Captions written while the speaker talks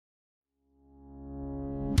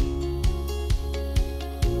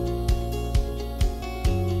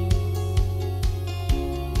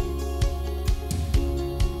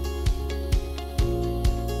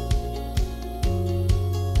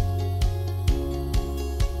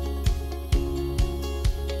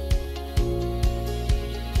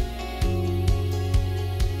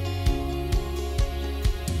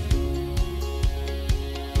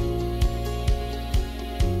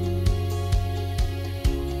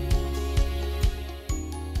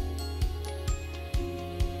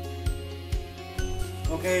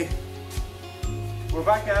Okay, we're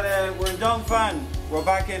back at we're in Dong Fang. We're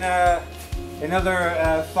back in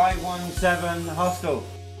another 517 hostel.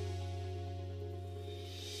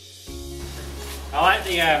 I like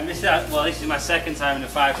the this is my second time in the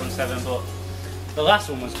 517, but the last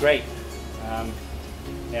one was great.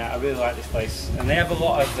 Yeah, I really like this place, and they have a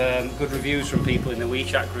lot of good reviews from people in the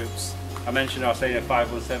WeChat groups. I mentioned I was staying at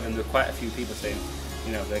 517. There are quite a few people saying,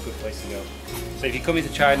 you know, they're a good place to go. So if you come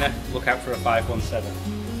into China, look out for a 517.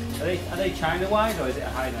 Are they China-wide, or is it a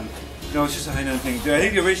Hainan? No, it's just a Hainan thing. I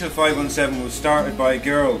think the original 517 was started by a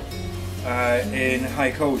girl in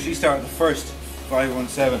Haikou. She started the first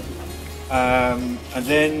 517, and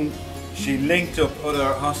then she linked up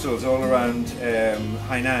other hostels all around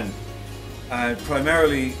Hainan.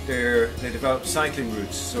 Primarily, they developed cycling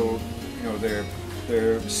routes, so you know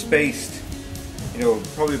they're spaced. You know,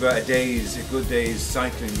 probably about a good day's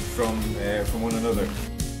cycling from one another.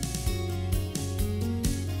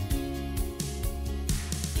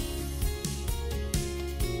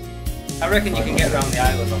 I reckon you can get around the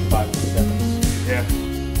island on 517s. Yeah.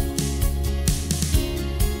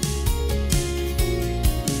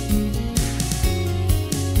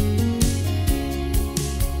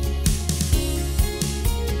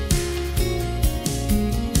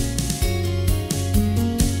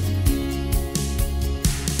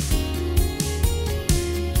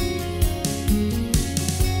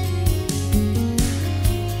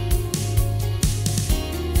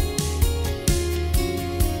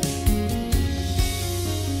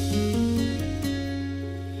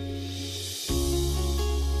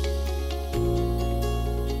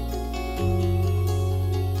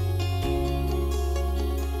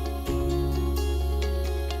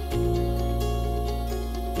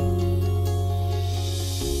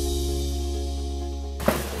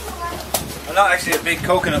 I'm not actually a big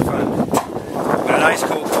coconut fan, but an ice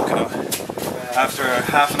cold coconut after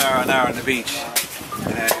half an hour on the beach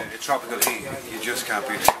in a tropical heat, you just can't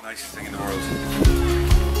beat it. The nicest thing in the world.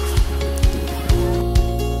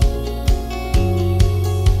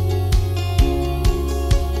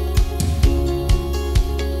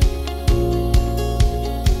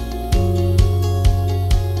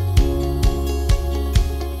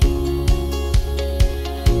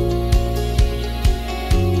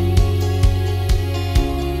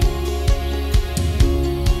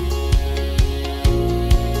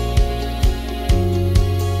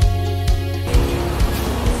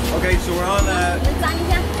 So we're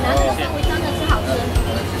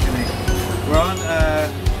on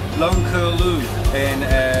Long Lu in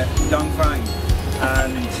Dong Fang,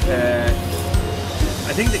 and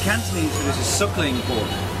I think the Cantonese for this is suckling pork.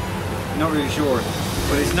 Not really sure,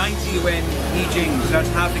 but it's 90 yuan Yijing, so that's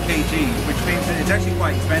half a kg, which means that it's actually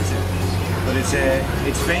quite expensive. But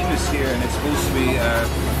it's famous here, and it's supposed to be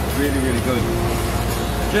really good.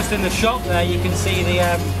 Just in the shop there, you can see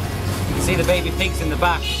the baby pigs in the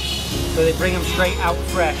back. So they bring them straight out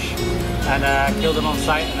fresh and kill them on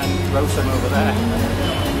site and then roast them over there.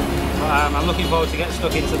 But, I'm looking forward to getting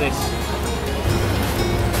stuck into this.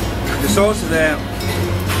 The sauce is there. I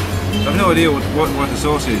have no idea what the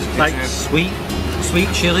sauce is. It's like sweet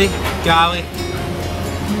chili, garlic.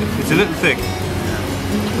 It's a little thick,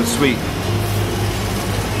 but sweet.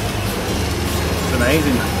 It's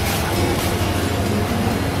amazing.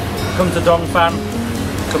 Come to Dong Fang,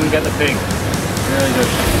 come and get the pig. Very good.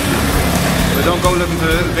 But don't go looking for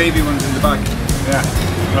the little baby ones in the back. Yeah,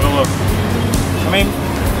 have a look. I mean,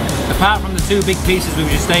 apart from the two big pieces we've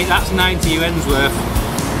just ate, that's 90 yuan's worth,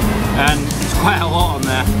 and it's quite a lot on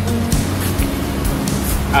there.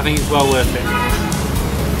 I think it's well worth it.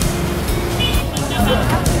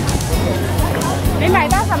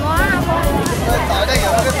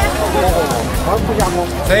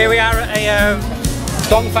 So here we are at a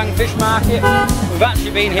Dong Fang fish market. We've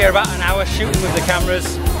actually been here about an hour shooting with the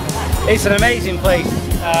cameras. It's an amazing place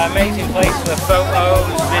for photos,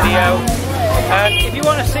 video. If you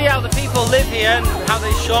want to see how the people live here and how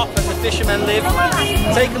they shop and the fishermen live,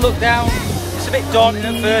 take a look down. It's a bit daunting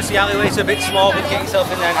at first, the alleyways are a bit small, but get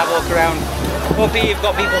yourself in there and have a look around. Up here you've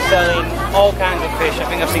got people selling all kinds of fish. I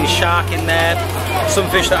think I've seen shark in there, some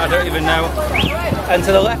fish that I don't even know. And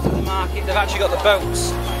to the left of the market they've actually got the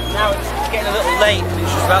boats. Now it's getting a little late and it's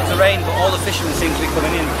just about to rain, but all the fishermen seem to be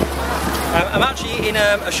coming in. I'm actually eating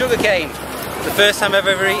a sugar cane. The first time I've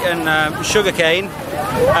ever eaten sugar cane.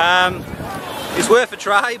 It's worth a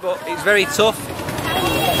try, but it's very tough.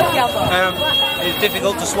 It's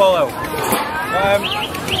difficult to swallow.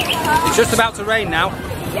 It's just about to rain now.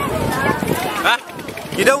 Huh?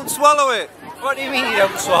 You don't swallow it! What do you mean you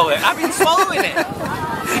don't swallow it? I've been swallowing it!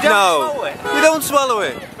 You don't swallow it? You don't swallow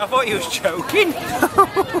it. I thought you was joking.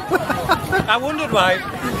 I wondered why.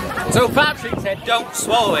 So Patrick said don't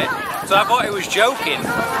swallow it, so I thought he was joking.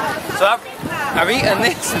 So I've eaten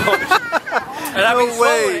this much, and I've been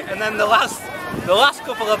swallowing it, and then the last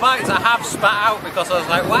couple of bites I have spat out because I was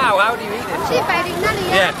like, wow, how do you eat it?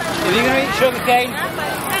 Yeah, if you're going to eat sugar cane,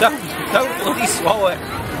 don't bloody swallow it.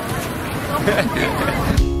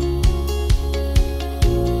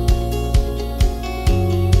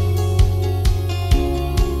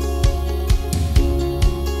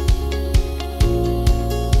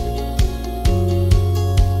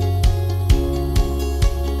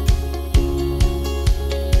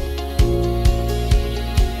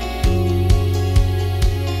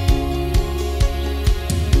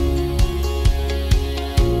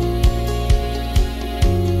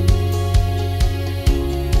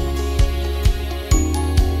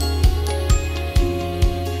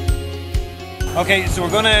 Okay, so we're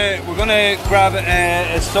gonna grab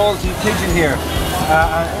a salty pigeon here.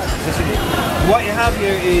 What you have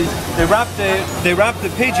here is they wrap the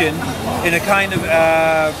pigeon in a kind of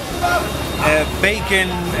bacon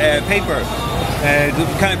paper,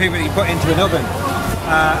 the kind of paper that you put into an oven,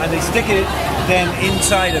 and they stick it then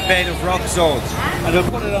inside a bed of rock salt, and they'll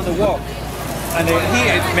put it on the wok, and they'll heat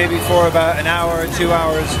it maybe for about an hour, 2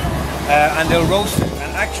 hours, and they'll roast it.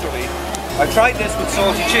 And actually, I've tried this with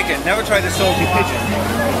salty chicken, never tried the salty pigeon.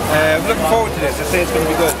 I'm looking forward to this, I say it's going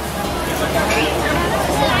to be good.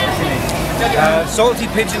 Salty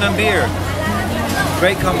pigeon and beer,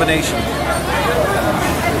 great combination.